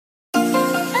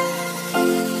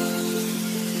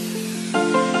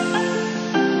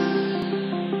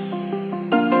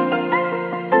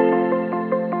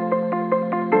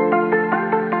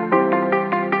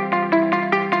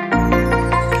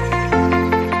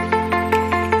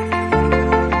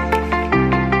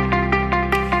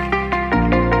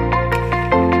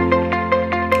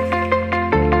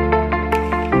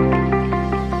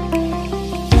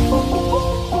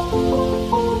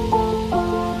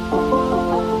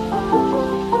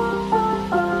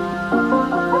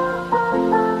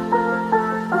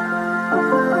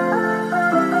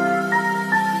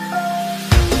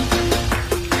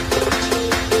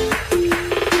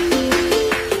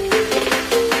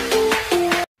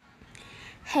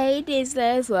Hey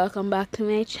Dizzlers, welcome back to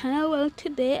my channel. Well,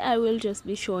 today I will just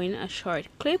be showing a short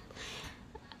clip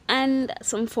and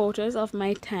some photos of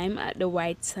my time at the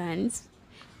White Sands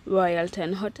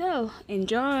Royalton Hotel.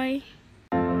 Enjoy!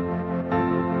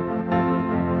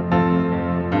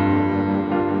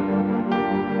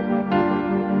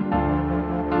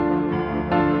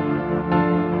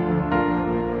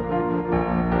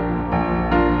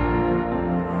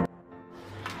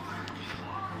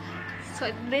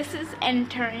 So this is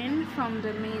entering from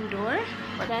the main door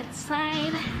for that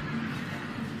side.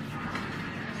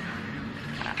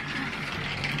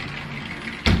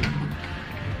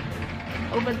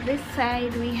 Over this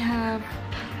side we have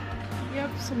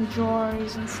some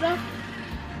drawers and stuff.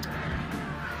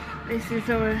 This is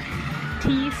our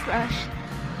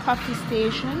tea/coffee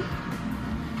station.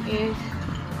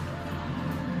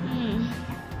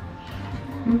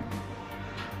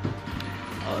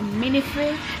 Our mini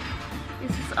fridge.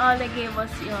 This is all they gave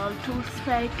us, y'all. 2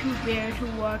 Sprite, 2 beer, 2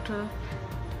 water.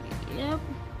 Yep.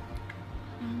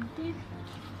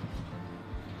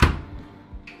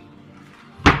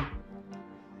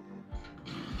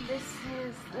 This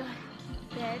is the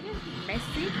bed.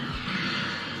 Messy.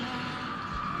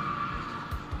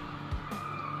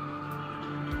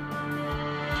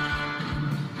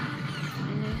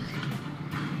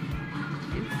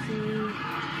 You see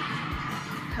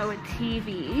our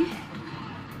TV.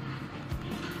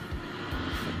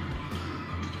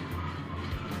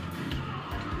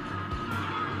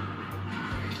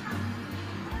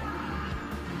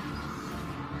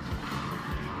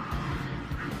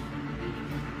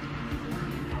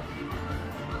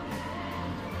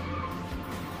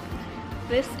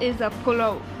 This is a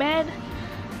pull-out bed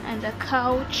and a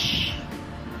couch.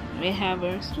 We have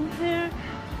our stool here.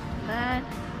 That.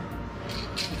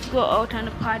 Go out on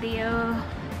the patio.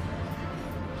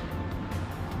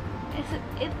 Is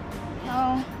it?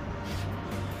 No.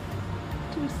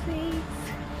 2 seats.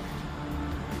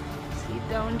 Seat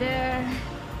down there.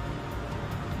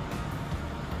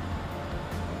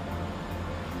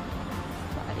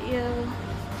 Patio.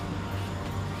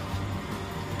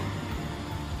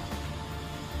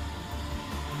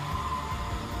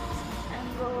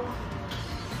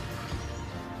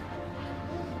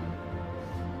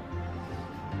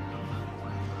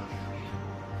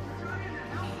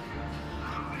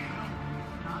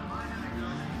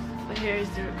 Here's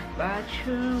the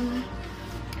bathroom.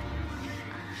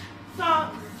 So,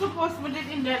 suppose we did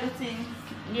in the other thing.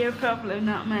 Your problem,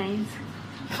 not mine.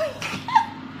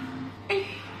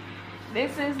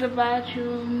 This is the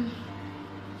bathroom.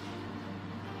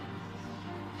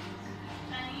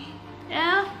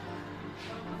 Yeah?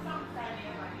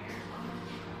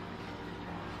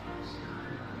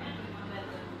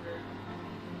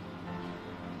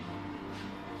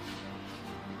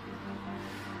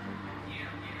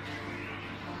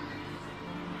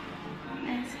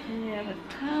 We have a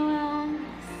towel,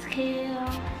 scale.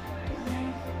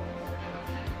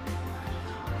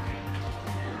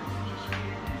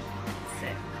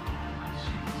 Set.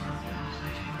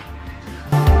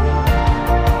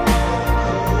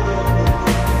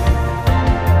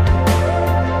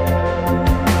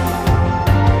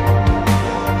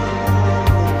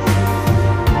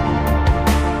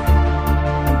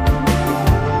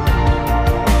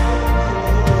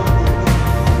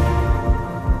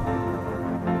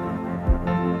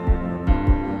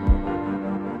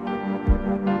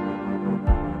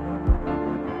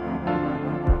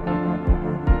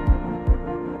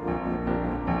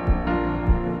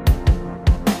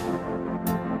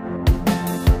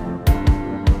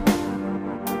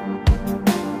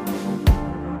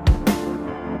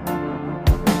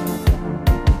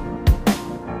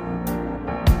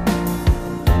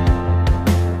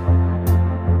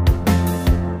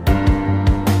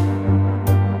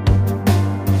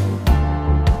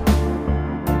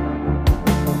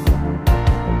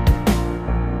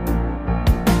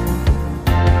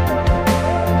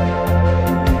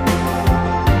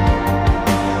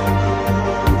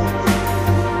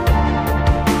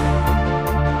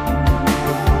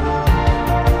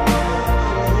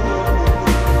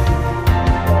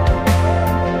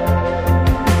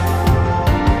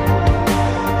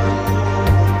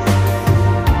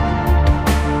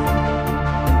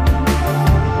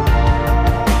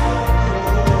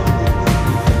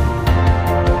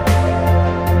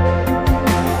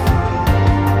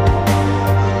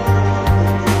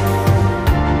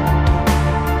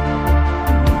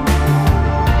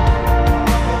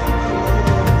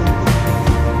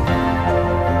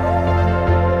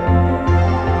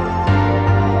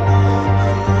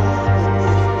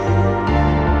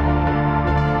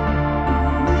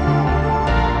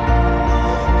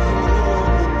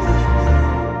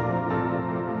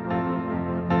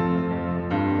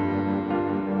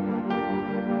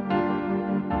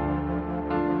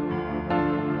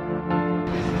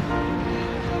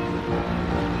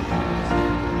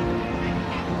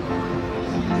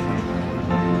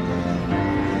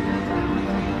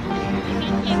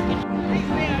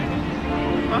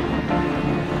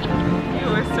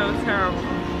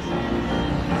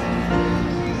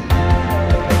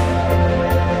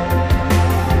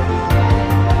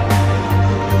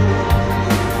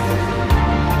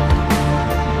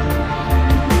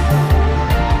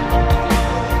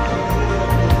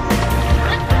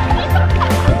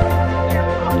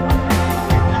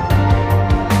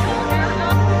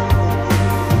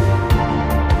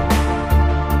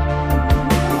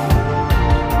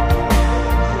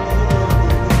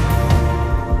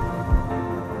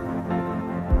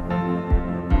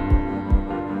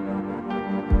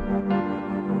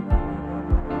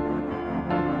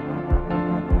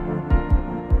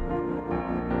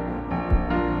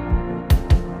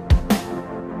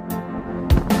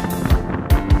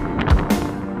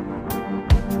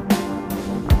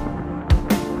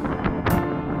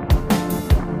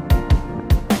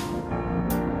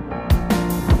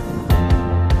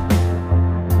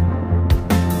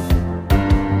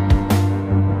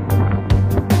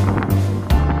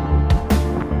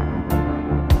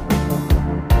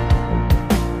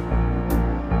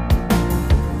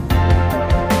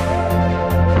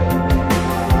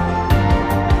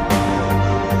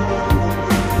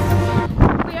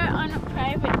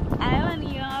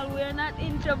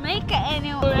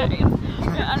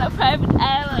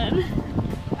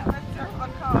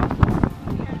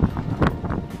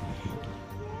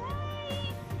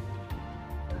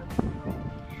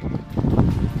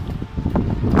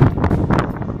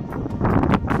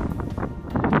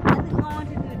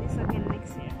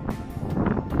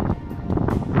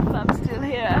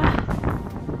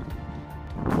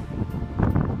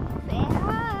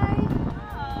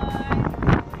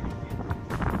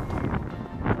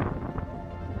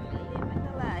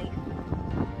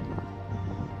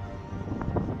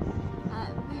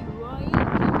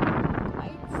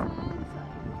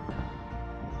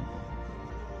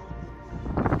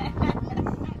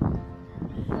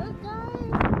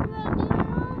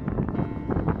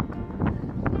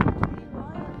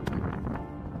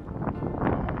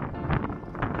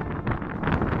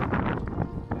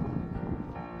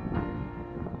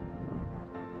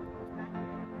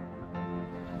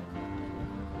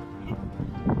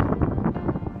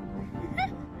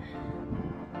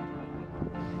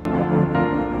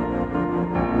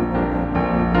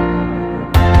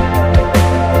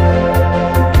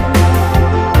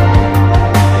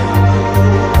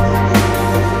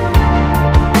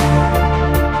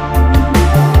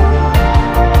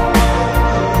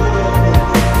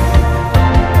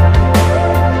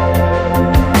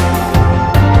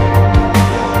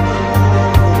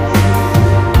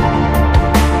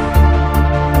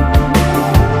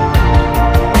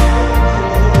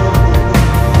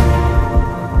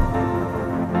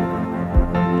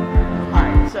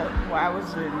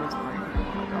 so it must